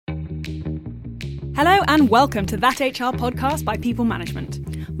Hello and welcome to That HR podcast by People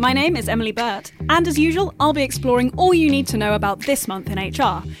Management. My name is Emily Burt, and as usual, I'll be exploring all you need to know about this month in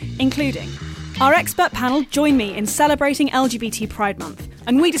HR, including our expert panel join me in celebrating LGBT Pride Month,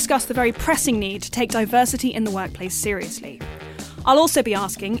 and we discuss the very pressing need to take diversity in the workplace seriously. I'll also be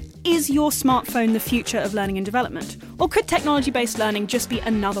asking, is your smartphone the future of learning and development, or could technology-based learning just be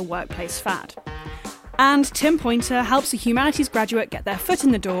another workplace fad? And Tim Pointer helps a humanities graduate get their foot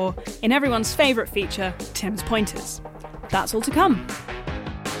in the door in everyone's favourite feature, Tim's Pointers. That's all to come.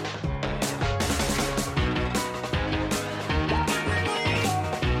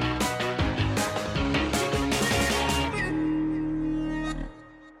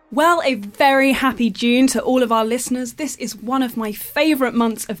 Well, a very happy June to all of our listeners. This is one of my favourite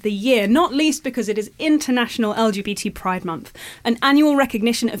months of the year, not least because it is International LGBT Pride Month, an annual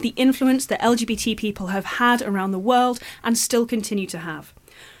recognition of the influence that LGBT people have had around the world and still continue to have.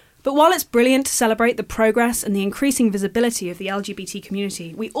 But while it's brilliant to celebrate the progress and the increasing visibility of the LGBT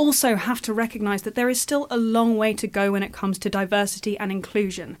community, we also have to recognise that there is still a long way to go when it comes to diversity and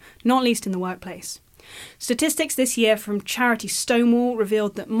inclusion, not least in the workplace. Statistics this year from charity Stonewall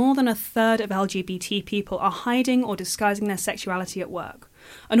revealed that more than a third of LGBT people are hiding or disguising their sexuality at work.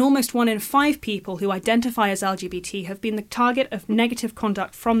 And almost 1 in 5 people who identify as LGBT have been the target of negative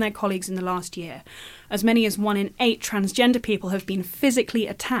conduct from their colleagues in the last year. As many as 1 in 8 transgender people have been physically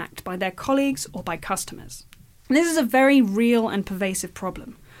attacked by their colleagues or by customers. And this is a very real and pervasive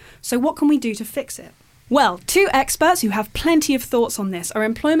problem. So what can we do to fix it? Well, 2 experts who have plenty of thoughts on this are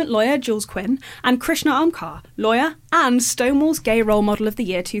employment lawyer Jules Quinn and Krishna Amkar, lawyer and Stonewall's Gay Role Model of the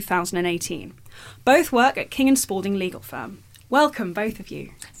Year 2018. Both work at King & Spalding legal firm. Welcome, both of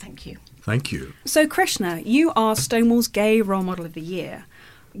you. Thank you. Thank you. So, Krishna, you are Stonewall's Gay Role Model of the Year.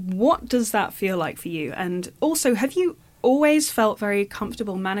 What does that feel like for you? And also, have you always felt very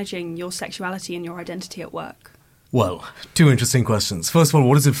comfortable managing your sexuality and your identity at work? Well, 2 interesting questions. First of all,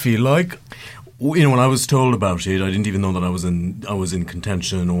 what does it feel like? You know, when I was told about it, I didn't even know that I was in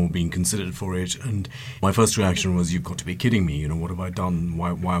contention or being considered for it. And my first reaction was, you've got to be kidding me. You know, what have I done?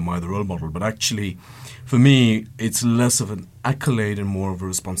 Why am I the role model? But actually, for me, it's less of an accolade and more of a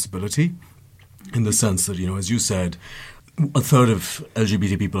responsibility in the sense that, you know, as you said, a third of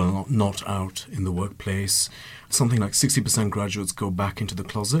LGBT people are not out in the workplace. Something like 60% graduates go back into the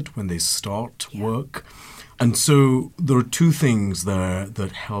closet when they start work. And so there are 2 things there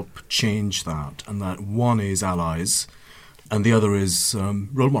that help change that, and that one is allies, and the other is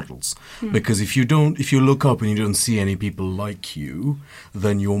role models. Because if you look up and you don't see any people like you,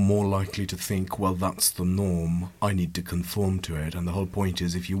 then you're more likely to think, well, that's the norm, I need to conform to it. And the whole point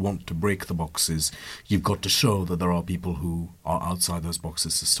is, if you want to break the boxes, you've got to show that there are people who are outside those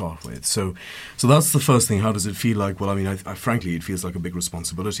boxes to start with. So that's the first thing. How does it feel like? Well, I mean, I frankly, it feels like a big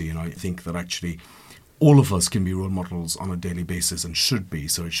responsibility, and I think that actually all of us can be role models on a daily basis and should be.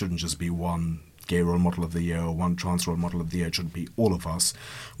 So it shouldn't just be one gay role model of the year or one trans role model of the year. It should be all of us,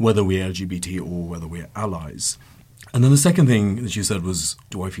 whether we're LGBT or whether we're allies. And then the second thing that you said was,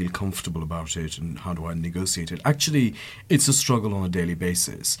 do I feel comfortable about it and how do I negotiate it? Actually, it's a struggle on a daily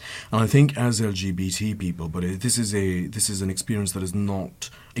basis. And I think as LGBT people, but this is an experience that is not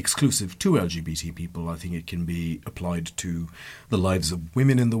exclusive to LGBT people. I think it can be applied to the lives of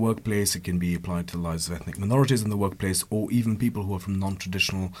women in the workplace. It can be applied to the lives of ethnic minorities in the workplace, or even people who are from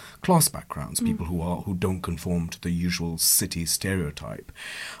non-traditional class backgrounds, people who don't conform to the usual city stereotype.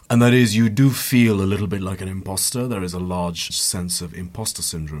 And that is, you do feel a little bit like an imposter. There is a large sense of imposter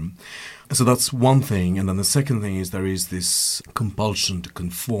syndrome. So that's one thing. And then the second thing is there is this compulsion to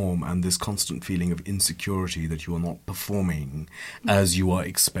conform and this constant feeling of insecurity that you are not performing as you are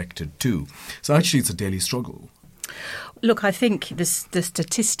expected to. So actually it's a daily struggle. Look, I think the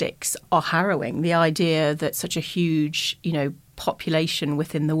statistics are harrowing. The idea that such a huge, population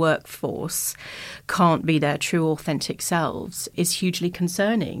within the workforce can't be their true authentic selves is hugely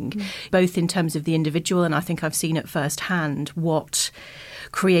concerning, both in terms of the individual, and I think I've seen it firsthand, what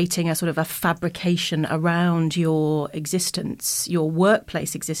creating a sort of a fabrication around your existence, your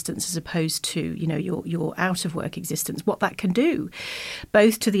workplace existence, as opposed to, your out of work existence, what that can do,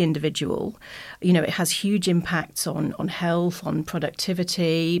 both to the individual. It has huge impacts on health, on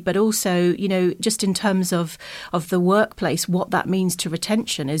productivity, but also, just in terms of the workplace, what that means to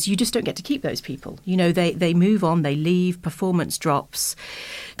retention is you just don't get to keep those people. They move on, they leave, performance drops.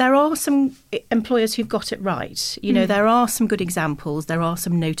 There are some employers who've got it right. There are some good examples. There are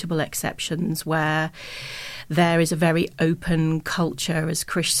some notable exceptions where there is a very open culture. As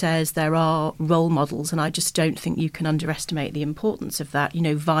Krish says, there are role models, and I just don't think you can underestimate the importance of that,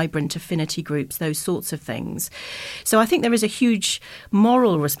 vibrant affinity groups, those sorts of things. So I think there is a huge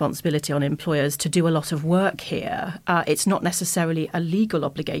moral responsibility on employers to do a lot of work here. It's not necessarily a legal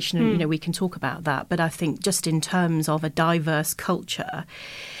obligation, and we can talk about that, but I think just in terms of a diverse culture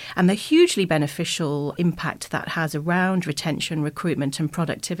and the hugely beneficial impact that has around retention, recruitment and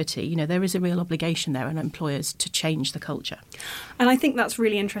productivity, there is a real obligation there on employers to change the culture. And I think that's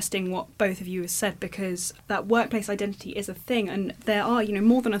really interesting what both of you have said, because that workplace identity is a thing, and there are,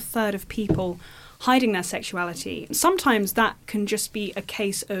 more than a third of people hiding their sexuality. Sometimes that can just be a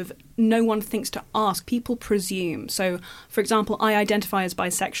case of no one thinks to ask. People presume. So, for example, I identify as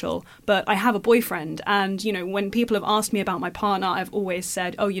bisexual, but I have a boyfriend. And, when people have asked me about my partner, I've always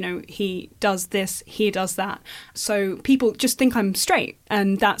said, oh, he does this, he does that. So people just think I'm straight.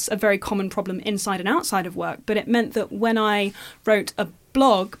 And that's a very common problem inside and outside of work. But it meant that when I wrote a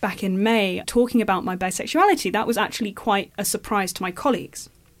blog back in May talking about my bisexuality, that was actually quite a surprise to my colleagues.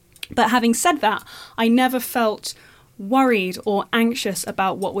 But having said that, I never felt worried or anxious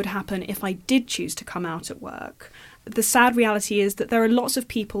about what would happen if I did choose to come out at work. The sad reality is that there are lots of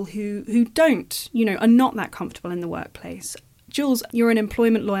people who don't, are not that comfortable in the workplace. Jules, you're an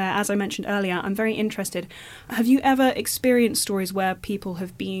employment lawyer, as I mentioned earlier. I'm very interested. Have you ever experienced stories where people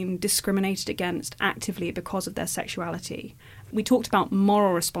have been discriminated against actively because of their sexuality? We talked about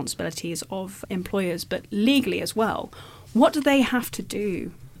moral responsibilities of employers, but legally as well. What do they have to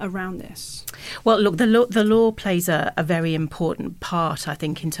do around this? Well, look, the law plays a very important part, I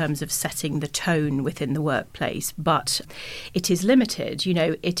think, in terms of setting the tone within the workplace, but it is limited.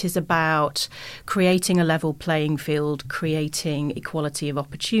 It is about creating a level playing field, creating equality of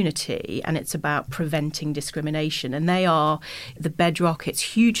opportunity, and it's about preventing discrimination. And they are the bedrock. It's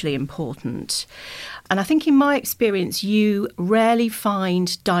hugely important. And I think in my experience, you rarely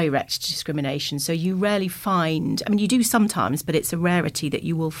find direct discrimination. So you rarely find, you do sometimes, but it's a rarity that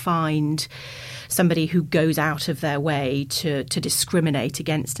you will find somebody who goes out of their way to discriminate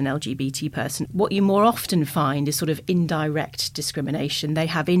against an LGBT person. What you more often find is sort of indirect discrimination. They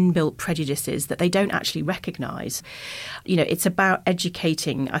have inbuilt prejudices that they don't actually recognise. It's about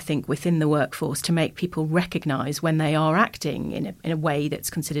educating, I think, within the workforce to make people recognise when they are acting in a way that's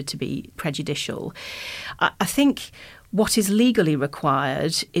considered to be prejudicial. I think what is legally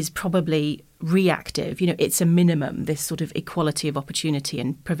required is probably reactive. It's a minimum, this sort of equality of opportunity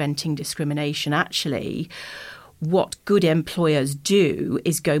and preventing discrimination. Actually, what good employers do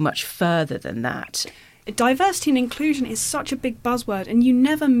is go much further than that. Diversity and inclusion is such a big buzzword, and you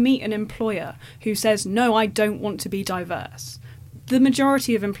never meet an employer who says, no, I don't want to be diverse. The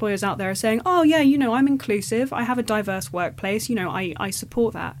majority of employers out there are saying, oh, yeah, I'm inclusive, I have a diverse workplace, I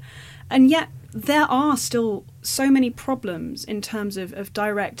support that. And yet there are still so many problems in terms of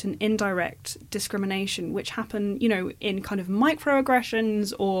direct and indirect discrimination, which happen, in kind of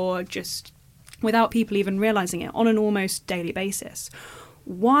microaggressions or just without people even realising it on an almost daily basis.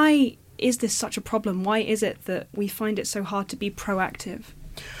 Why is this such a problem? Why is it that we find it so hard to be proactive?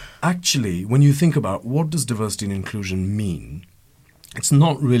 Actually, when you think about what does diversity and inclusion mean, it's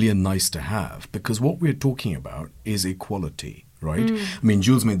not really a nice to have, because what we're talking about is equality. Right?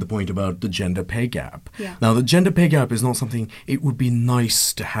 Jules made the point about the gender pay gap. Yeah. Now, the gender pay gap is not something, it would be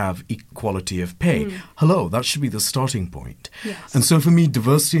nice to have equality of pay. Hello, that should be the starting point. Yes. And so for me,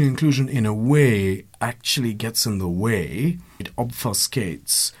 diversity and inclusion in a way actually gets in the way. It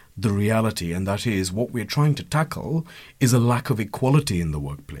obfuscates the reality, and that is what we're trying to tackle is a lack of equality in the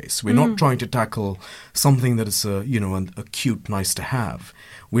workplace. We're not trying to tackle something that is an acute nice to have.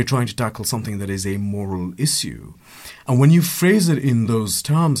 We're trying to tackle something that is a moral issue. And when you phrase it in those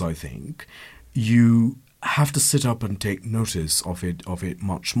terms, I think, you have to sit up and take notice of it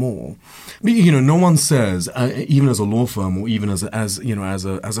much more. No one says, even as a law firm or even as a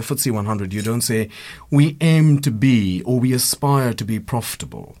FTSE 100, you don't say we aim to be or we aspire to be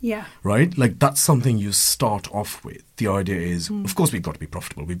profitable. Yeah. Right? Like that's something you start off with. The idea is, of course, we've got to be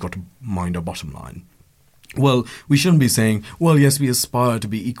profitable. We've got to mind our bottom line. Well, we shouldn't be saying, well, yes, we aspire to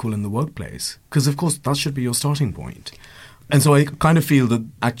be equal in the workplace, because, of course, that should be your starting point. And so I kind of feel that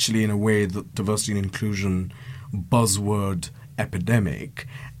actually, in a way, the diversity and inclusion buzzword epidemic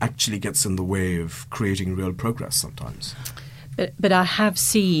actually gets in the way of creating real progress sometimes. But I have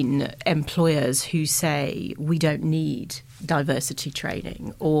seen employers who say we don't need diversity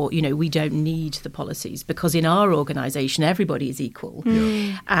training, or, we don't need the policies because in our organisation everybody is equal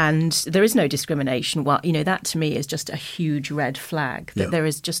and there is no discrimination. Well, that to me is just a huge red flag that there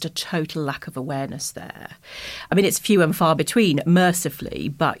is just a total lack of awareness there. I mean, it's few and far between, mercifully,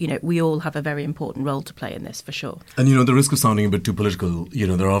 but, we all have a very important role to play in this for sure. And, the risk of sounding a bit too political,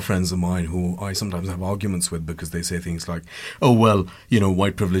 there are friends of mine who I sometimes have arguments with because they say things like, oh, well,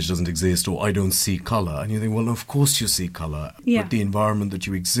 white privilege doesn't exist, or I don't see colour. And you think, well, of course you see colour, but the environment that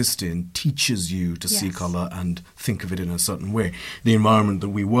you exist in teaches you to see colour and think of it in a certain way. The environment that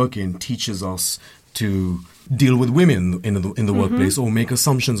we work in teaches us to deal with women in the workplace or make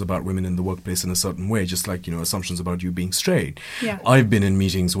assumptions about women in the workplace in a certain way, just like, assumptions about you being straight. Yeah. I've been in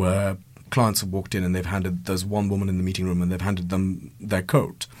meetings where clients have walked in and there's one woman in the meeting room and they've handed them their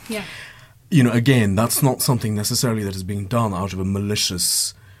coat. Yeah. Again, that's not something necessarily that is being done out of a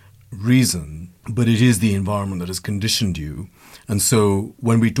malicious reason, but it is the environment that has conditioned you. And so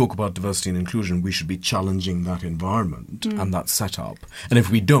when we talk about diversity and inclusion, we should be challenging that environment and that setup. And if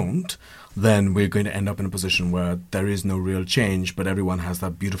we don't, then we're going to end up in a position where there is no real change, but everyone has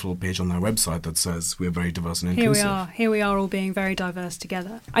that beautiful page on their website that says we're very diverse and inclusive. Here we are all being very diverse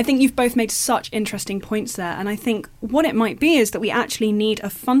together. I think you've both made such interesting points there, and I think what it might be is that we actually need a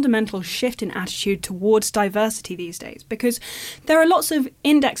fundamental shift in attitude towards diversity these days, because there are lots of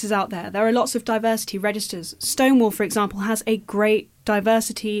indexes out there. There are lots of diversity registers. Stonewall, for example, has a great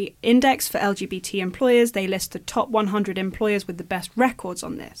diversity index for LGBT employers. They list the top 100 employers with the best records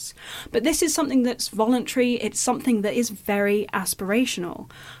on this. But this is something that's voluntary. It's something that is very aspirational.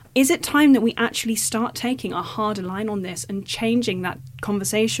 Is it time that we actually start taking a harder line on this and changing that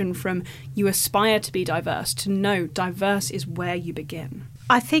conversation from you aspire to be diverse to no, diverse is where you begin?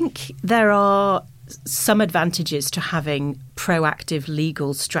 I think there are some advantages to having proactive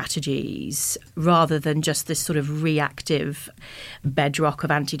legal strategies rather than just this sort of reactive bedrock of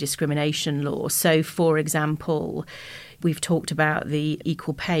anti-discrimination law. So, for example, we've talked about the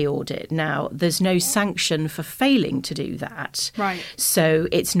equal pay audit. Now, there's no sanction for failing to do that. Right. So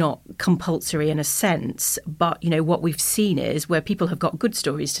it's not compulsory in a sense. But, what we've seen is where people have got good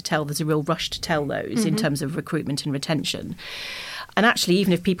stories to tell, there's a real rush to tell those in terms of recruitment and retention. And actually,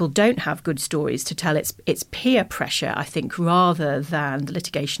 even if people don't have good stories to tell, it's peer pressure, I think, rather than the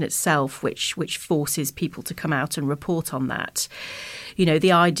litigation itself, which forces people to come out and report on that.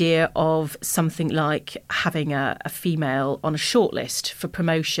 The idea of something like having a female on a shortlist for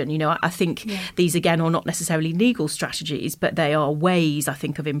promotion, I think these, again, are not necessarily legal strategies, but they are ways, I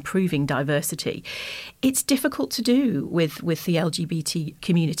think, of improving diversity. It's difficult to do with the LGBT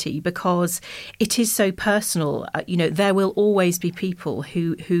community because it is so personal. There will always be people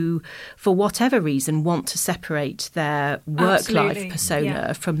who, for whatever reason, want to separate their work-life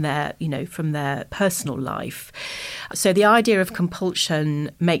persona from their personal life. So the idea of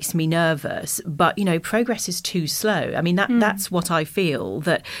compulsion makes me nervous, but progress is too slow. I mean that's what I feel,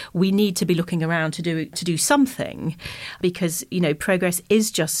 that we need to be looking around to do something, because progress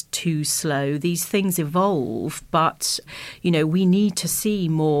is just too slow. These things evolve, but we need to see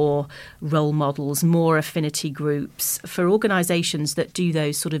more role models, more affinity groups for organisations that do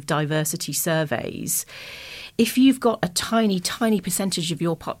those sort of diversity surveys. If you've got a tiny, tiny percentage of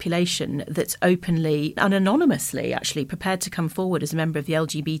your population that's openly and anonymously actually prepared to come forward as a member of the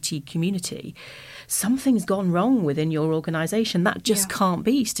LGBT community, something's gone wrong within your organisation. That just can't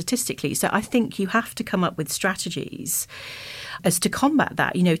be statistically. So I think you have to come up with strategies as to combat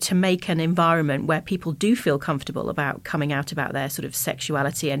that, to make an environment where people do feel comfortable about coming out about their sort of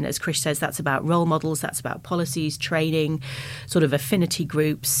sexuality. And as Chris says, that's about role models, that's about policies, training, sort of affinity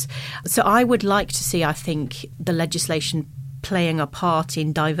groups. So I would like to see, I think, the legislation playing a part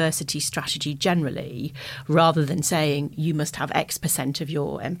in diversity strategy generally, rather than saying you must have X percent of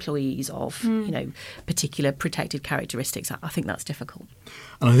your employees of, particular protected characteristics. I think that's difficult.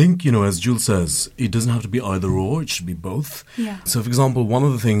 And I think, as Jules says, it doesn't have to be either or, it should be both. Yeah. So, for example, one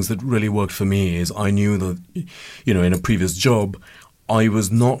of the things that really worked for me is I knew that, in a previous job, I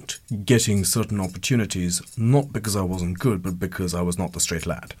was not getting certain opportunities, not because I wasn't good, but because I was not the straight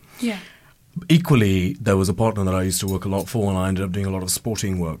lad. Yeah. Equally, there was a partner that I used to work a lot for, and I ended up doing a lot of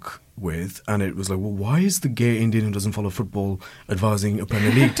sporting work with, and it was like, well, why is the gay Indian who doesn't follow football advising a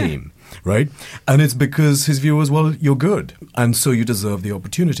Premier League team, right? And it's because his view was, well, you're good, and so you deserve the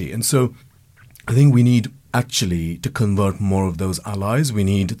opportunity. And so I think we need actually to convert more of those allies. We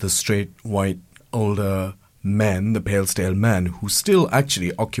need the straight, white, older men, the pale stale men, who still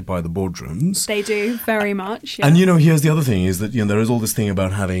actually occupy the boardrooms. They do, very much. Yeah. And, here's the other thing, is that, there is all this thing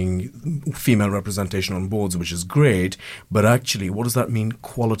about having female representation on boards, which is great, but actually, what does that mean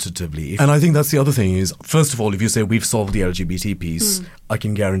qualitatively? And I think that's the other thing is, first of all, if you say we've solved the LGBT piece, I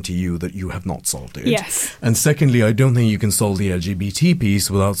can guarantee you that you have not solved it. Yes. And secondly, I don't think you can solve the LGBT piece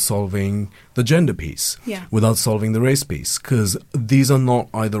without solving the gender piece, without solving the race piece, because these are not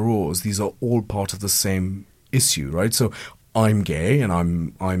either ors, these are all part of the same issue, right? So I'm gay and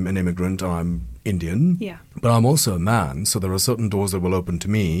I'm an immigrant and I'm Indian, but I'm also a man, so there are certain doors that will open to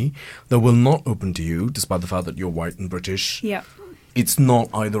me that will not open to you, despite the fact that you're white and British. Yeah. It's not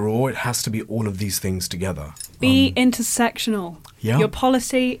either or, it has to be all of these things together. Be intersectional. Yeah. Your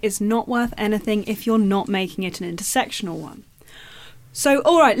policy is not worth anything if you're not making it an intersectional one. So,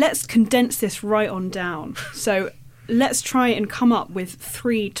 all right, let's condense this right on down. So let's try and come up with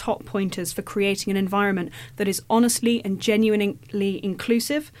 3 top pointers for creating an environment that is honestly and genuinely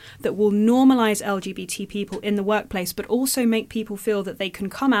inclusive, that will normalise LGBT people in the workplace, but also make people feel that they can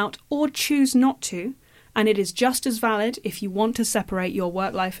come out or choose not to. And it is just as valid if you want to separate your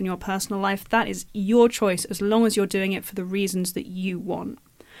work life and your personal life. That is your choice, as long as you're doing it for the reasons that you want.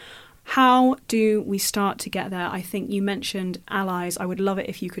 How do we start to get there? I think you mentioned allies. I would love it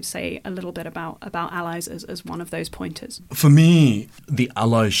if you could say a little bit about allies as one of those pointers. For me, the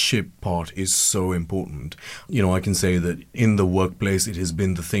allyship part is so important. I can say that in the workplace, it has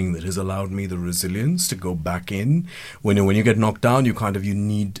been the thing that has allowed me the resilience to go back in. When you get knocked down, you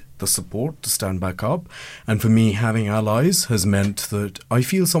need the support to stand back up. And for me, having allies has meant that I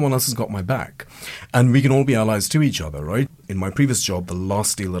feel someone else has got my back. And we can all be allies to each other, right? In my previous job, the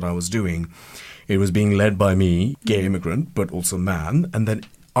last deal that I was doing, it was being led by me, gay immigrant, but also man. And then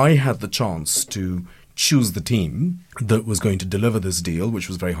I had the chance to choose the team that was going to deliver this deal, which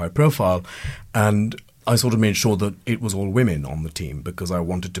was very high profile. And I sort of made sure that it was all women on the team, because I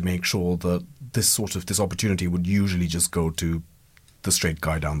wanted to make sure that this opportunity would usually just go to the straight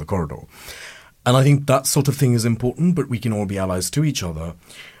guy down the corridor. And I think that sort of thing is important, but we can all be allies to each other.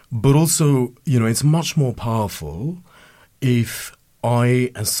 But also, it's much more powerful if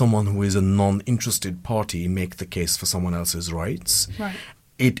I, as someone who is a non-interested party, make the case for someone else's rights. Right.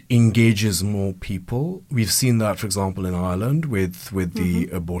 It engages more people. We've seen that, for example, in Ireland with the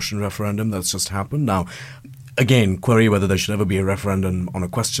abortion referendum that's just happened. Now, again, query whether there should ever be a referendum on a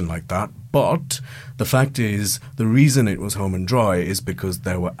question like that. But the fact is, the reason it was home and dry is because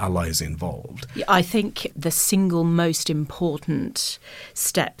there were allies involved. I think the single most important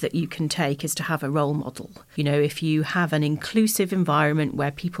step that you can take is to have a role model. If you have an inclusive environment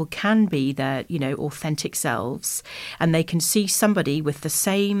where people can be their, authentic selves, and they can see somebody with the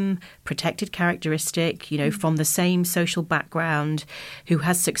same protected characteristic, from the same social background who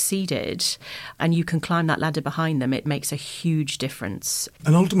has succeeded, and you can climb that ladder behind them, it makes a huge difference.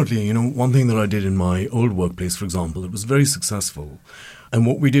 And ultimately, one thing that I did in my old workplace, for example, it was very successful. And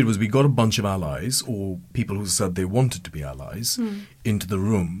what we did was we got a bunch of allies, or people who said they wanted to be allies, into the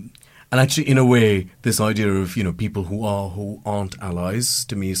room. And actually, in a way, this idea of, people who aren't allies,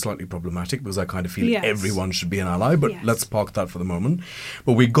 to me is slightly problematic, because I kind of feel everyone should be an ally, but let's park that for the moment.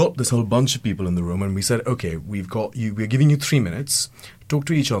 But we got this whole bunch of people in the room, and we said, okay, we're giving you 3 minutes. Talk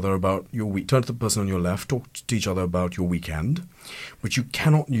to each other about your week. Turn to the person on your left. Talk to each other about your weekend. But you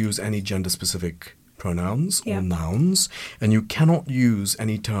cannot use any gender-specific pronouns or nouns, and you cannot use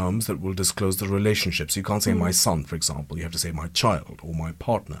any terms that will disclose the relationship. So you can't say my son, for example. You have to say my child or my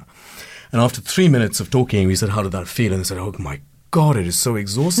partner. And after 3 minutes of talking, we said, how did that feel? And they said, oh my God, it is so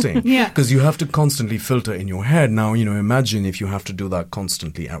exhausting. Because you have to constantly filter in your head. Now, imagine if you have to do that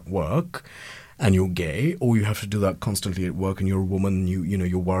constantly at work, and you're gay, or you have to do that constantly at work and you're a woman,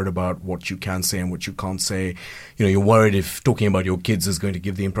 you're worried about what you can say and what you can't say. You're worried if talking about your kids is going to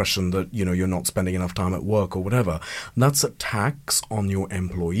give the impression that, you're not spending enough time at work or whatever. And that's a tax on your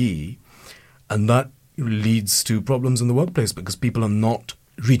employee. And that leads to problems in the workplace because people are not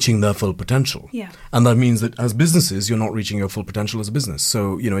reaching their full potential. And that means that as businesses, you're not reaching your full potential as a business.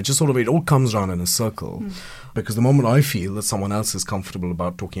 So, it just it all comes around in a circle. Because the moment I feel that someone else is comfortable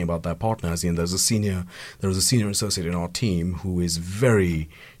about talking about their partner, as in there is a senior associate in our team who is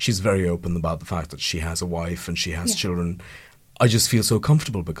she's very open about the fact that she has a wife and she has children. I just feel so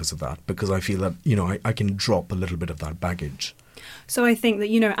comfortable because of that, because I feel that, I can drop a little bit of that baggage. So I think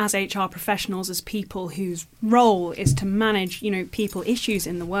that, as HR professionals, as people whose role is to manage, people issues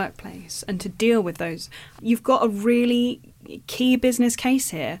in the workplace and to deal with those, you've got a really key business case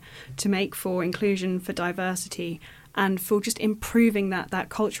here to make for inclusion, for diversity, and for just improving that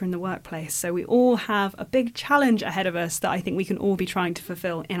culture in the workplace. So we all have a big challenge ahead of us that I think we can all be trying to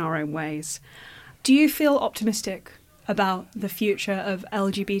fulfill in our own ways. Do you feel optimistic about the future of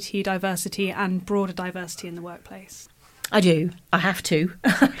LGBT diversity and broader diversity in the workplace? I do. I have to.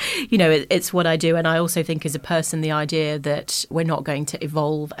 It's what I do. And I also think as a person, the idea that we're not going to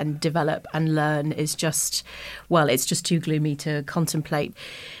evolve and develop and learn is just, well, it's just too gloomy to contemplate.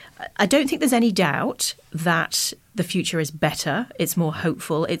 I don't think there's any doubt that the future is better. It's more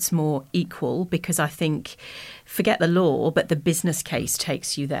hopeful. It's more equal, because I think, forget the law, but the business case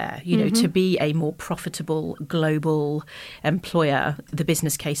takes you there. To be a more profitable global employer, the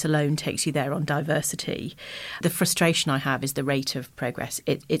business case alone takes you there on diversity. The frustration I have is the rate of progress.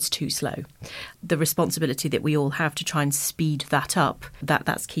 It's too slow. The responsibility that we all have to try and speed that up,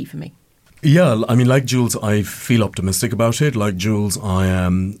 that's key for me. Yeah, I mean, like Jules, I feel optimistic about it. Like Jules, I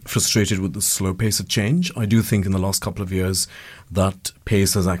am frustrated with the slow pace of change. I do think in the last couple of years that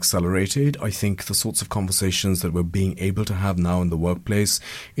pace has accelerated. I think the sorts of conversations that we're being able to have now in the workplace,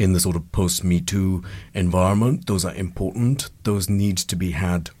 in the sort of post-Me Too environment, those are important. Those need to be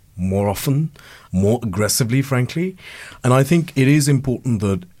had more often, more aggressively, frankly. And I think it is important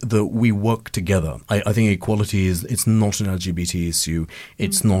that we work together. I think equality it's not an LGBT issue.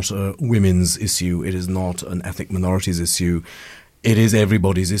 It's not a women's issue. It is not an ethnic minorities issue. It is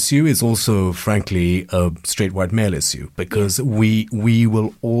everybody's issue. It's also, frankly, a straight white male issue, because we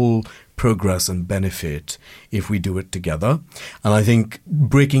will all progress and benefit if we do it together. And I think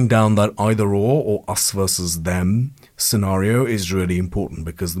breaking down that either or us versus them scenario is really important,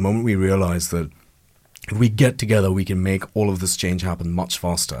 because the moment we realize that if we get together, we can make all of this change happen much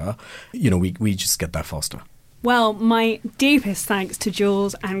faster, we just get there faster. Well, my deepest thanks to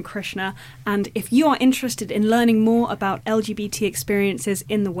Jules and Krishna. And if you are interested in learning more about LGBT experiences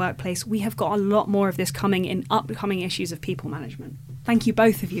in the workplace, we have got a lot more of this coming in upcoming issues of People Management. Thank you,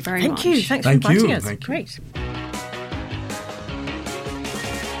 both of you, very much. Thank you. Thanks for inviting us. Thank you. Great.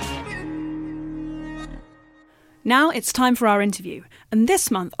 Now it's time for our interview. And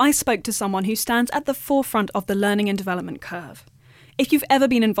this month, I spoke to someone who stands at the forefront of the learning and development curve. If you've ever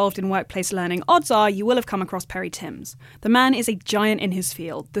been involved in workplace learning, odds are you will have come across Perry Timms. The man is a giant in his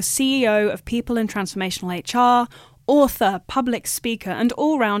field, the CEO of People and Transformational HR, author, public speaker, and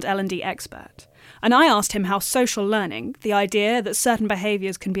all-round L&D expert. And I asked him how social learning, the idea that certain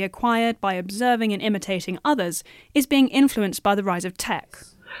behaviours can be acquired by observing and imitating others, is being influenced by the rise of tech.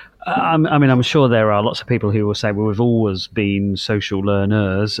 I'm sure there are lots of people who will say, well, we've always been social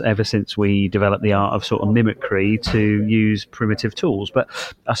learners ever since we developed the art of sort of mimicry to use primitive tools. But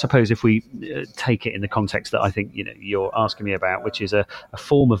I suppose if we take it in the context that I think you're asking me about, which is a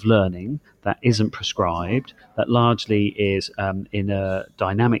form of learning that isn't prescribed, that largely is in a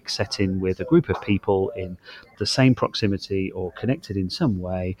dynamic setting with a group of people in the same proximity or connected in some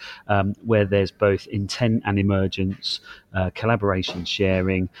way, where there's both intent and emergence, collaboration,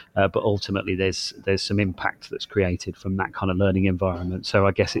 sharing, but ultimately there's some impact that's created from that kind of learning environment. So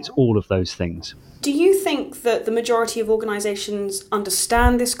I guess it's all of those things. Do you think that the majority of organisations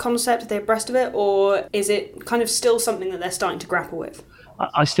understand this concept, they're abreast of it, or is it kind of still something that they're starting to grapple with?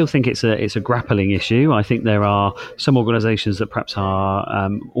 I still think it's a grappling issue. I think there are some organisations that perhaps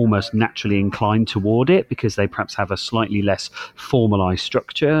are almost naturally inclined toward it because they perhaps have a slightly less formalised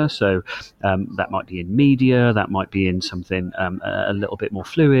structure. So that might be in media, that might be in something a little bit more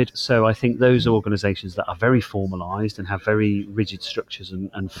fluid. So I think those organisations that are very formalised and have very rigid structures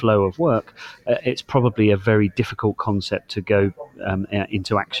and flow of work, it's probably a very difficult concept to go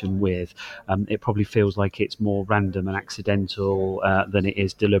into action with. It probably feels like it's more random and accidental than it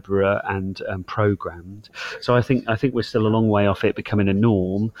is deliberate and programmed. So I think we're still a long way off it becoming a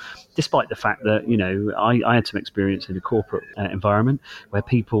norm, despite the fact that I had some experience in a corporate environment where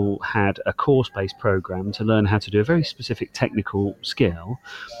people had a course-based program to learn how to do a very specific technical skill,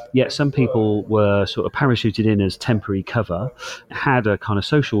 yet some people were sort of parachuted in as temporary cover, had a kind of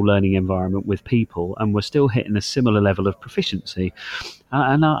social learning environment with people, and were still hitting a similar level of proficiency.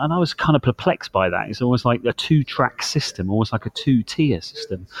 And I was kind of perplexed by that. It's almost like a two-track system, almost like a two-tier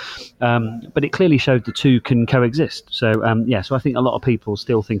system. But it clearly showed the two can coexist. So, so I think a lot of people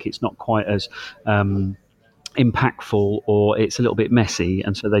still think it's not quite as impactful, or it's a little bit messy,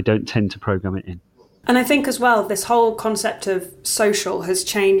 and so they don't tend to program it in. And I think as well, this whole concept of social has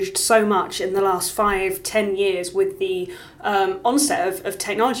changed so much in the last 5-10 years with the onset of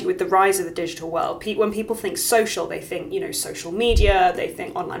technology, with the rise of the digital world. When people think social, they think, social media, they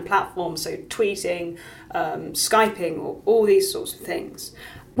think online platforms, so tweeting, Skyping, or all these sorts of things.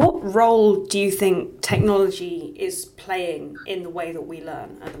 What role do you think technology is playing in the way that we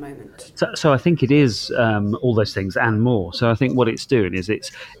learn at the moment? So I think it is all those things and more. So I think what it's doing is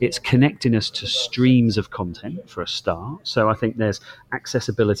it's connecting us to streams of content for a start. So I think there's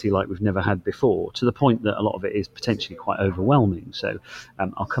accessibility like we've never had before, to the point that a lot of it is potentially quite overwhelming. So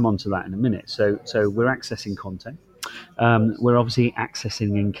I'll come on to that in a minute. So we're accessing content. We're obviously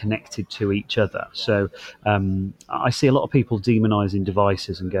accessing and connected to each other. So I see a lot of people demonising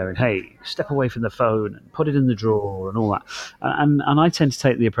devices and going, hey, step away from the phone and put it in the drawer and all that. And I tend to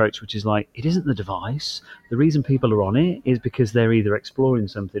take the approach which is like, it isn't the device. The reason people are on it is because they're either exploring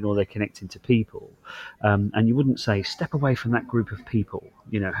something or they're connecting to people. And you wouldn't say, step away from that group of people.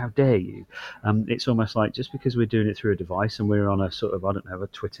 You know, how dare you? It's almost like just because we're doing it through a device and we're on a sort of, I don't know, a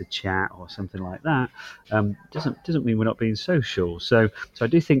Twitter chat or something like that, doesn't mean we're not being social. So I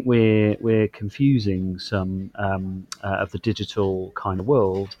do think we're confusing some of the digital kind of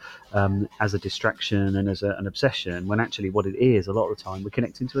world as a distraction and as an obsession, when actually what it is a lot of the time we're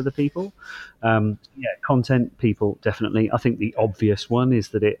connecting to other people. Content, people, definitely. I think the obvious one is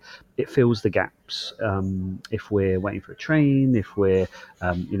that it fills the gaps. If we're waiting for a train, if we're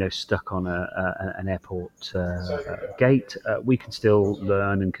stuck on an airport gate, we can still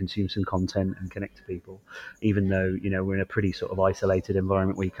learn and consume some content and connect to people, even though we're in a pretty sort of isolated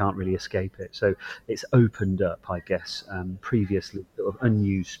environment where you can't really escape it. So it's opened up, I guess, previously sort of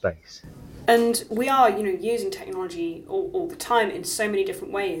unused space. And we are, using technology all the time in so many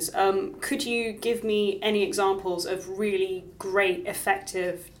different ways. Could you give me any examples of really great,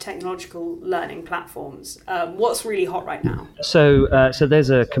 effective technological learning platforms? What's really hot right now? So there's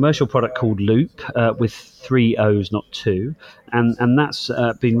a commercial product called Loop with 3 O's, not 2. And that's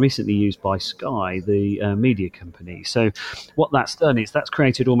been recently used by Sky, the media company. So what that's done is that's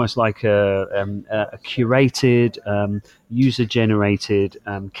created almost like a curated, user-generated,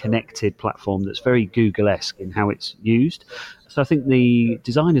 connected platform that's very Google-esque in how it's used. So I think the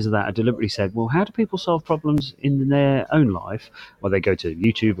designers of that have deliberately said, well, how do people solve problems in their own life? Well, they go to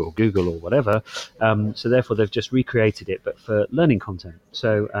YouTube or Google or whatever. So therefore, they've just recreated it, but for learning content.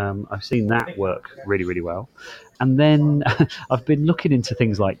 So I've seen that work really, really well. And then I've been looking into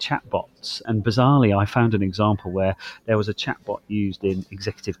things like chatbots, and bizarrely, I found an example where there was a chatbot used in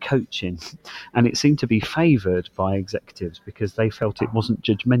executive coaching, and it seemed to be favoured by executives because they felt it wasn't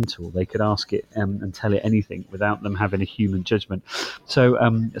judgmental. They could ask it and tell it anything without them having a human judgment. So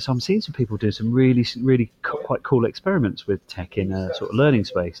I'm seeing some people do some really, really quite cool experiments with tech in a sort of learning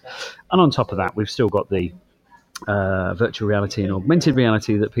space. And on top of that, we've still got the virtual reality and augmented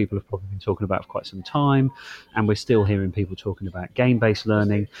reality that people have probably been talking about for quite some time, and we're still hearing people talking about game-based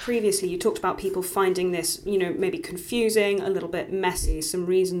learning. Previously, you talked about people finding this, maybe confusing, a little bit messy, some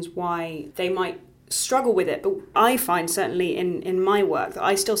reasons why they might struggle with it. But I find certainly in my work that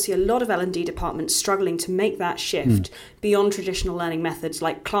I still see a lot of L&D departments struggling to make that shift beyond traditional learning methods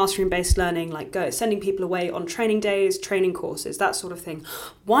like classroom-based learning, like sending people away on training days, training courses, that sort of thing.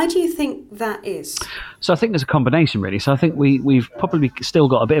 Why do you think that is? So I think there's a combination, really. So I think we've probably still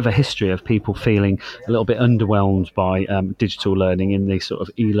got a bit of a history of people feeling a little bit underwhelmed by digital learning in the sort of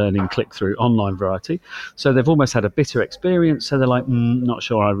e-learning click-through online variety. So they've almost had a bitter experience. So they're like, not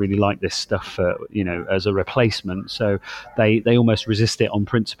sure I really like this stuff, as a replacement. So they almost resist it on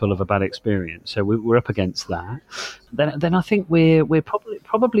principle of a bad experience. So we're up against that. Then I think we're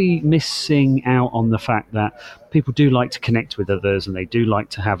probably missing out on the fact that people do like to connect with others and they do like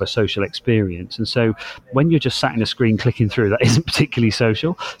to have a social experience. And so when you're just sat in a screen clicking through, that isn't particularly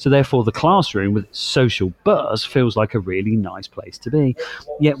social. So therefore the classroom with social buzz feels like a really nice place to be.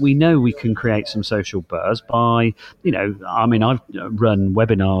 Yet we know we can create some social buzz by, I've run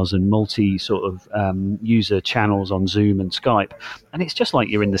webinars and multi sort of user channels on Zoom and Skype. And it's just like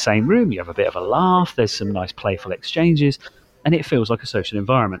you're in the same room. You have a bit of a laugh. There's some nice playful exchanges. And it feels like a social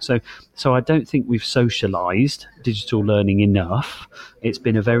environment. So I don't think we've socialised digital learning enough. It's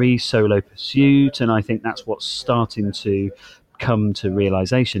been a very solo pursuit, and I think that's what's starting to come to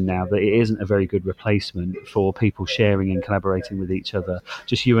realisation now, that it isn't a very good replacement for people sharing and collaborating with each other.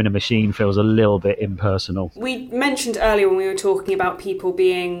 Just you and a machine feels a little bit impersonal. We mentioned earlier when we were talking about people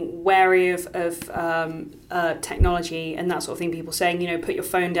being wary of technology and that sort of thing, people saying, put your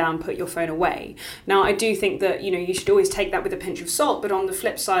phone down, put your phone away. Now, I do think that, you should always take that with a pinch of salt, but on the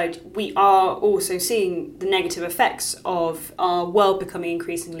flip side, we are also seeing the negative effects of our world becoming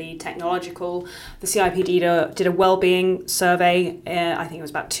increasingly technological. The CIPD did a well-being survey, I think it was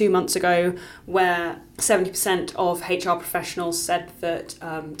about 2 months ago, where 70% of HR professionals said that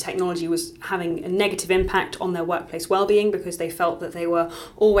technology was having a negative impact on their workplace well-being because they felt that they were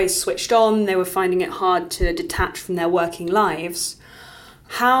always switched on, they were finding it hard to detach from their working lives.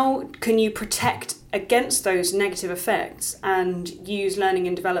 How can you protect against those negative effects and use learning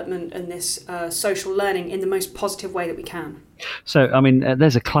and development and this social learning in the most positive way that we can? So, I mean,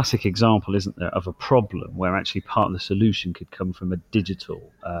 there's a classic example, isn't there, of a problem where actually part of the solution could come from a digital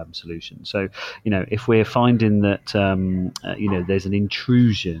solution. So, if we're finding that, there's an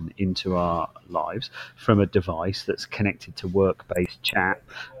intrusion into our lives from a device that's connected to work-based chat,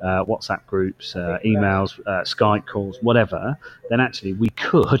 WhatsApp groups, emails, Skype calls, whatever, then actually we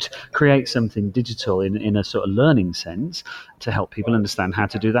could create something digital in a sort of learning sense to help people understand how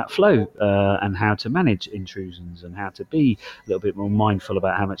to do that flow and how to manage intrusions and how to be a little bit more mindful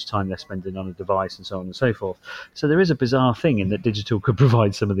about how much time they're spending on a device and so on and so forth. So there is a bizarre thing in that digital could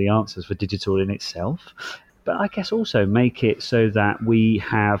provide some of the answers for digital in itself, but I guess also make it so that we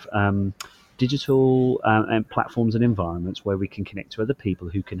have digital and platforms and environments where we can connect to other people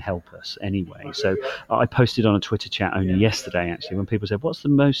who can help us anyway. So I posted on a Twitter chat only yesterday, actually, when people said, what's the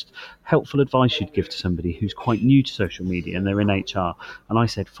most helpful advice you'd give to somebody who's quite new to social media and they're in HR? And I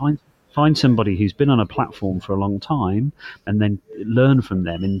said, find somebody who's been on a platform for a long time and then learn from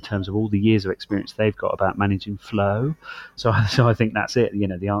them in terms of all the years of experience they've got about managing flow. So I think that's it.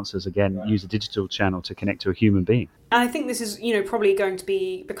 The answer is, again, use a digital channel to connect to a human being. And I think this is, probably going to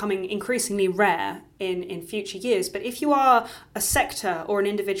be becoming increasingly rare in future years. But if you are a sector or an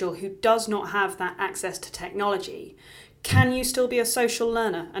individual who does not have that access to technology, can you still be a social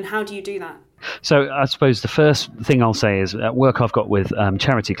learner? And how do you do that? So I suppose the first thing I'll say is work I've got with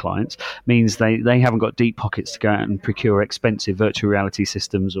charity clients means they haven't got deep pockets to go out and procure expensive virtual reality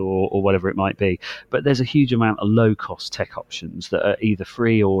systems or whatever it might be. But there's a huge amount of low-cost tech options that are either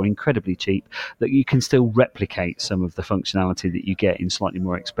free or incredibly cheap that you can still replicate some of the functionality that you get in slightly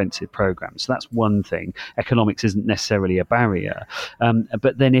more expensive programs. So that's one thing. Economics isn't necessarily a barrier.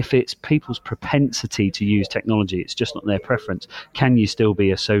 But then if it's people's propensity to use technology, it's just not their preference, can you still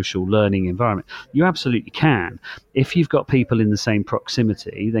be a social learning environment? You absolutely can. If you've got people in the same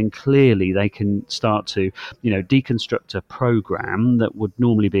proximity, then clearly they can start to, deconstruct a program that would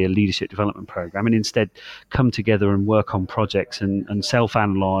normally be a leadership development program and instead come together and work on projects and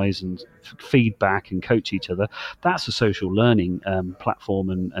self-analyze and feedback and coach each other. That's a social learning platform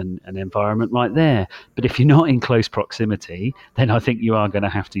and environment right there. But if you're not in close proximity, then I think you are going to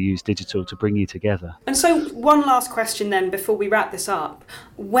have to use digital to bring you together. And so one last question then before we wrap this up.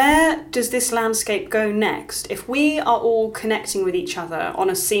 Where does this landscape go next? If we are all connecting with each other on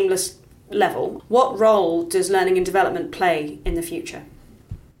a seamless level, what role does learning and development play in the future?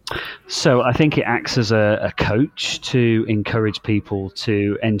 So I think it acts as a coach to encourage people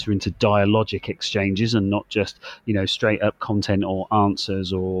to enter into dialogic exchanges and not just, straight up content or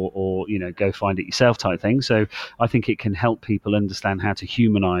answers or go find it yourself type thing. So I think it can help people understand how to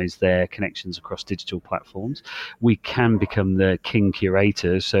humanize their connections across digital platforms. We can become the king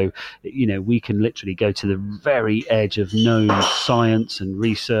curators. So, we can literally go to the very edge of known science and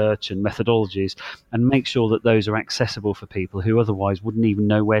research and methodologies and make sure that those are accessible for people who otherwise wouldn't even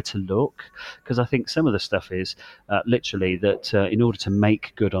know where to look. Because I think some of the stuff is literally that in order to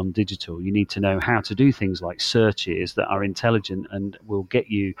make good on digital, you need to know how to do things like searches that are intelligent and will get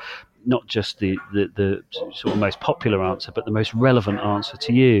you not just the sort of most popular answer, but the most relevant answer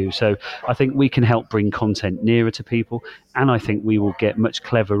to you. So I think we can help bring content nearer to people, and I think we will get much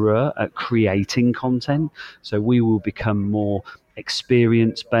cleverer at creating content. So we will become more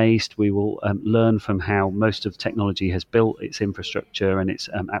experience-based. We will learn from how most of technology has built its infrastructure and its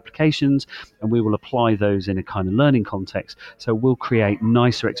applications, and we will apply those in a kind of learning context. So we'll create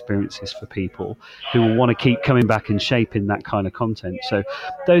nicer experiences for people who will want to keep coming back and shaping that kind of content. So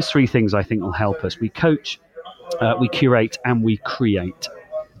those three things I think will help us. We coach, we curate, and we create.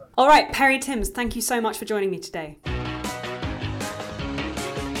 All right, Perry Timms, thank you so much for joining me today.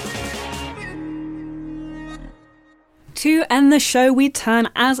 To end the show, we turn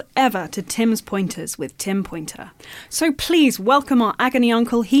as ever to Tim's Pointers with Tim Pointer. So please welcome our agony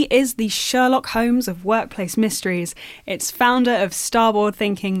uncle. He is the Sherlock Holmes of workplace mysteries. It's founder of Starboard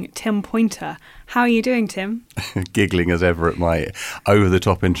Thinking, Tim Pointer. How are you doing, Tim? Giggling as ever at my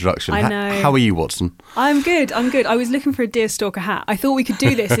over-the-top introduction. I know. How are you, Watson? I'm good. I was looking for a deerstalker hat. I thought we could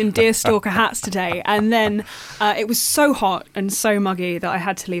do this in deerstalker hats today. And then it was so hot and so muggy that I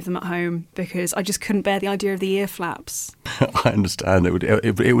had to leave them at home because I just couldn't bear the idea of the ear flaps. I understand.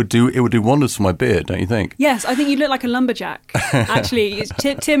 It would do wonders for my beard, don't you think? Yes, I think you look like a lumberjack. Actually,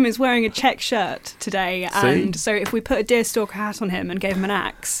 Tim is wearing a check shirt today. And so if we put a deerstalker hat on him and gave him an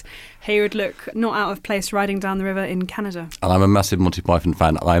axe, He would look not out of place riding down the river in Canada. And I'm a massive Monty Python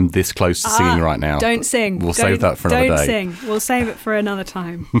fan. I'm this close to singing right now. Don't sing. We'll save that for another day. Don't sing. We'll save it for another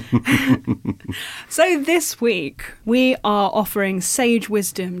time. So this week, we are offering sage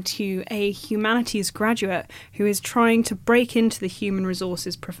wisdom to a humanities graduate who is trying to break into the human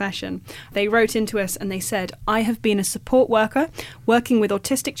resources profession. They wrote into us and they said, I have been a support worker working with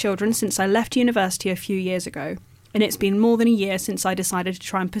autistic children since I left university a few years ago. And it's been more than a year since I decided to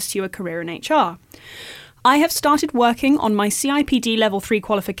try and pursue a career in HR. I have started working on my CIPD Level 3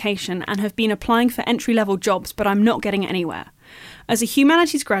 qualification and have been applying for entry-level jobs, but I'm not getting anywhere. As a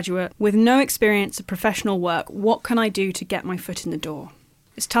humanities graduate with no experience of professional work, what can I do to get my foot in the door?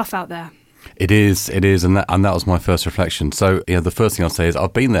 It's tough out there. It is, and that was my first reflection. So, the first thing I'll say is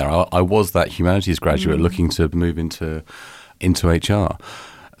I've been there. I was that humanities graduate looking to move into HR.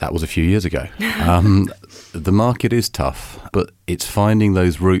 That was a few years ago. The market is tough, but it's finding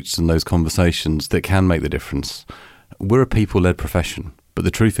those routes and those conversations that can make the difference. We're a people-led profession, but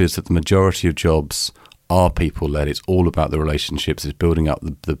the truth is that the majority of jobs are people-led. It's all about the relationships. It's building up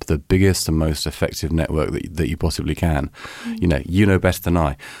the biggest and most effective network that you possibly can. You know better than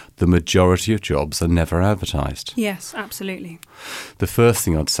I. The majority of jobs are never advertised. Yes, absolutely. The first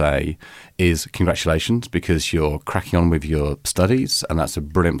thing I'd say is congratulations, because you're cracking on with your studies, and that's a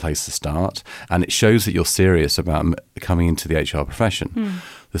brilliant place to start. And it shows that you're serious about coming into the HR profession.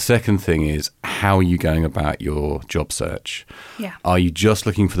 The second thing is, how are you going about your job search? Yeah. Are you just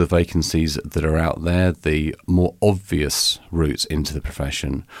looking for the vacancies that are out there, the more obvious routes into the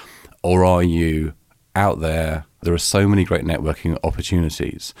profession? Or are you out there? There are so many great networking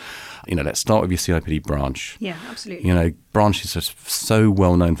opportunities. Let's start with your CIPD branch. Yeah, absolutely. Branches are so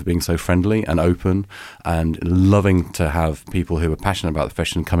well known for being so friendly and open and loving to have people who are passionate about the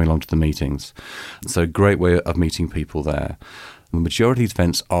profession coming along to the meetings. So great way of meeting people there. The majority of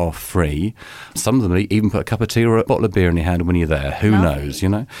events are free. Some of them even put a cup of tea or a bottle of beer in your hand when you're there. Who knows,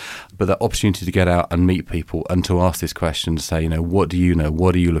 But that opportunity to get out and meet people and to ask this question, to say, what do you know?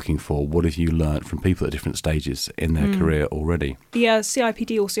 What are you looking for? What have you learnt from people at different stages in their career already? The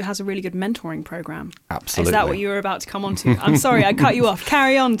CIPD also has a really good mentoring programme. Absolutely. Is that what you were about to come on to? I'm sorry, I cut you off.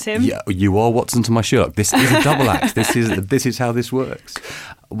 Carry on, Tim. Yeah, you are Watson to my Sherlock. This is a double act. This is how this works.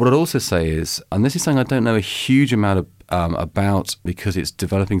 What I'd also say is, and this is something I don't know a huge amount about because it's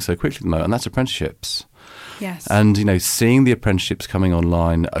developing so quickly at the moment, and that's apprenticeships. Yes. And, seeing the apprenticeships coming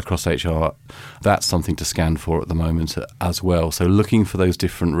online across HR, that's something to scan for at the moment as well. So looking for those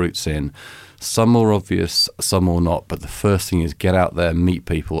different routes in. Some more obvious, some more not. But the first thing is get out there, meet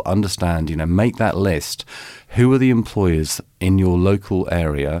people, understand, make that list. Who are the employers in your local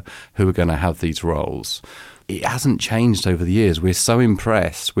area who are going to have these roles? It hasn't changed over the years. We're so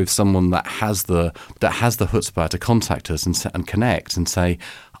impressed with someone that has the chutzpah to contact us and connect and say,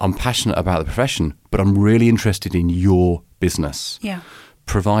 I'm passionate about the profession, but I'm really interested in your business. Yeah.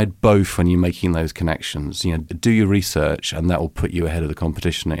 Provide both when you're making those connections. Do your research, and that will put you ahead of the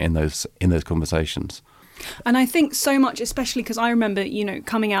competition in those conversations. And I think so much, especially because I remember,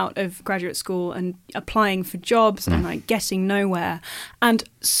 coming out of graduate school and applying for jobs and getting nowhere. And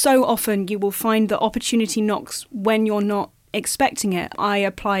so often you will find the opportunity knocks when you're not expecting it. I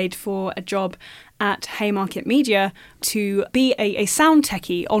applied for a job at Haymarket Media to be a sound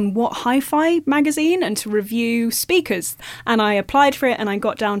techie on What Hi-Fi magazine and to review speakers. And I applied for it and I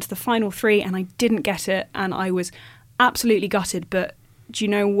got down to the final 3 and I didn't get it. And I was absolutely gutted. But do you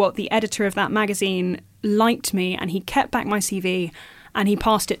know what? The editor of that magazine liked me and he kept back my CV and he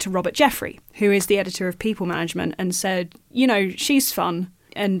passed it to Robert Jeffrey, who is the editor of People Management, and said, she's fun.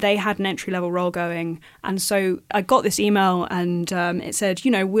 And they had an entry-level role going. And so I got this email and it said,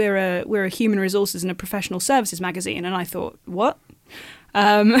 we're a human resources and a professional services magazine. And I thought, what?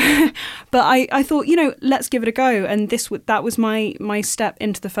 But I thought, let's give it a go. And that was my step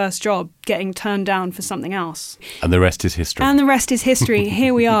into the first job, getting turned down for something else. And the rest is history.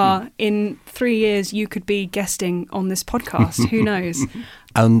 Here we are. In 3 years, you could be guesting on this podcast. Who knows?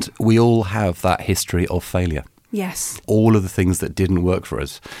 And we all have that history of failure. Yes. All of the things that didn't work for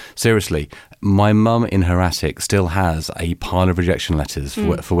us. Seriously, my mum in her attic still has a pile of rejection letters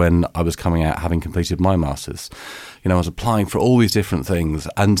for when I was coming out having completed my master's. I was applying for all these different things,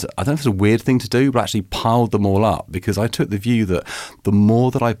 and I don't know if it's a weird thing to do, but I actually piled them all up because I took the view that the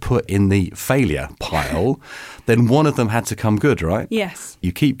more that I put in the failure pile, then one of them had to come good, right? Yes.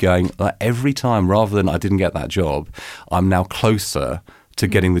 You keep going. Every time, rather than I didn't get that job, I'm now closer to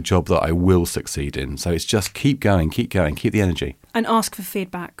getting the job that I will succeed in. So it's just keep going, keep the energy. And ask for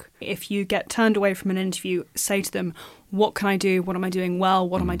feedback. If you get turned away from an interview, say to them, what can I do? What am I doing well?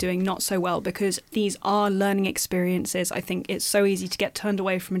 What am I doing not so well? Because these are learning experiences. I think it's so easy to get turned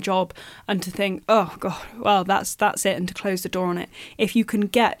away from a job and to think, oh, God, well, that's it, and to close the door on it. If you can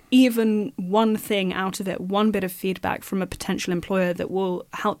get even one thing out of it, one bit of feedback from a potential employer that will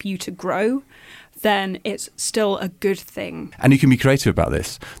help you to grow, then it's still a good thing. And you can be creative about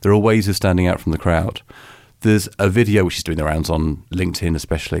this. There are ways of standing out from the crowd. There's a video which is doing the rounds on LinkedIn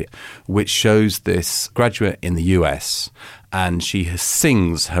especially, which shows this graduate in the US, and she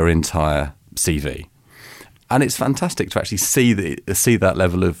sings her entire CV. And it's fantastic to actually see that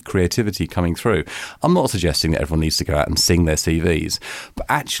level of creativity coming through. I'm not suggesting that everyone needs to go out and sing their CVs, but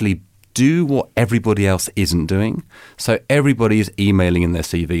actually do what everybody else isn't doing. So everybody is emailing in their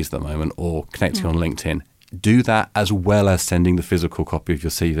CVs at the moment or connecting on LinkedIn. Do that as well as sending the physical copy of your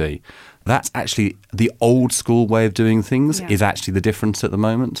CV. That's actually the old school way of doing things is actually the difference at the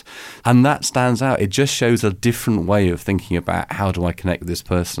moment. And that stands out. It just shows a different way of thinking about how do I connect with this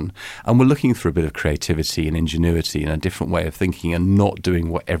person. And we're looking for a bit of creativity and ingenuity and a different way of thinking and not doing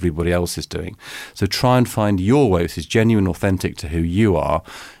what everybody else is doing. So try and find your way, which is genuine, authentic to who you are,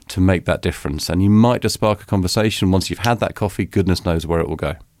 to make that difference. And you might just spark a conversation. Once you've had that coffee, goodness knows where it will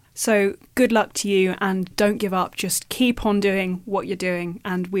go. So good luck to you, and don't give up. Just keep on doing what you're doing,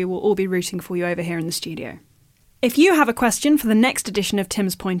 and we will all be rooting for you over here in the studio. If you have a question for the next edition of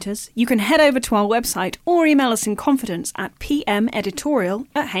Tim's Pointers, you can head over to our website or email us in confidence at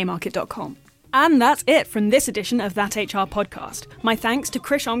pmeditorial@haymarket.com. And that's it from this edition of That HR podcast. My thanks to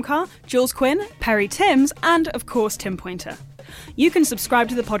Krish Omkar, Jules Quinn, Perry Timms, and of course Tim Pointer. You can subscribe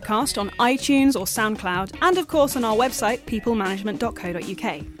to the podcast on iTunes or SoundCloud, and of course on our website,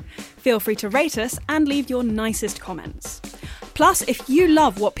 peoplemanagement.co.uk. Feel free to rate us and leave your nicest comments. Plus, if you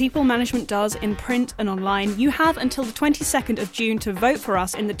love what People Management does in print and online, you have until the 22nd of June to vote for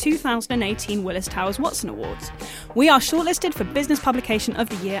us in the 2018 Willis Towers Watson Awards. We are shortlisted for Business Publication of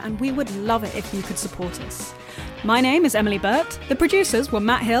the Year, and we would love it if you could support us. My name is Emily Burt. The producers were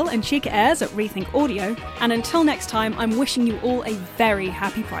Matt Hill and Chica Ayres at Rethink Audio. And until next time, I'm wishing you all a very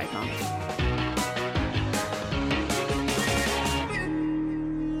happy Pride Month.